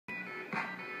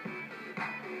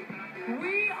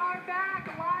We are back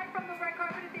live from the red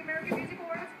carpet at the American Music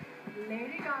Awards.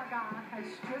 Lady Gaga has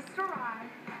just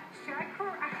arrived. Check her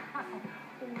out.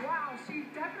 Wow, she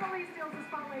definitely steals the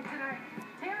spotlight tonight.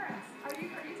 Terrence, are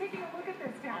you taking a look at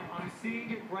this, Terrence? I'm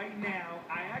seeing it right now.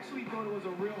 I actually thought it was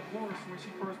a real horse when she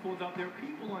first pulled up. There are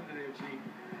people under there, G.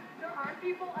 There are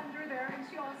people under there, and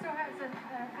she also has an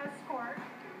escort,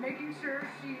 making sure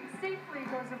she safely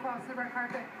goes across the red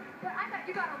carpet. But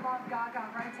you gotta love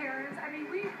Gaga, right, Terrence? I mean,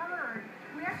 we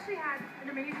actually had an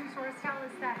amazing source tell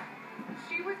us that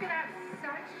she was gonna have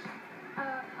such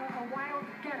a wild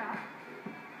get-up,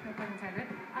 no pun intended,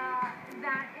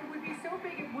 that it would be so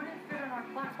big it wouldn't fit on our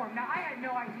platform. Now, I had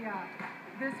no idea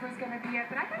this was gonna be it,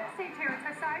 but I gotta say, Terrence,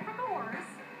 aside from the horse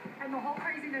and the whole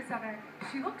craziness of it,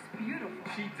 she looks beautiful.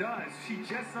 She does. She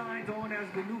just signed on as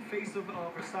the new face of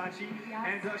Versace,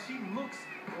 yes. And she looks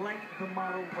like the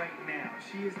model right now.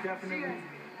 She is definitely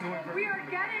doing very We are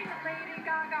getting Lady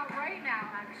Gaga right now,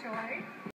 actually.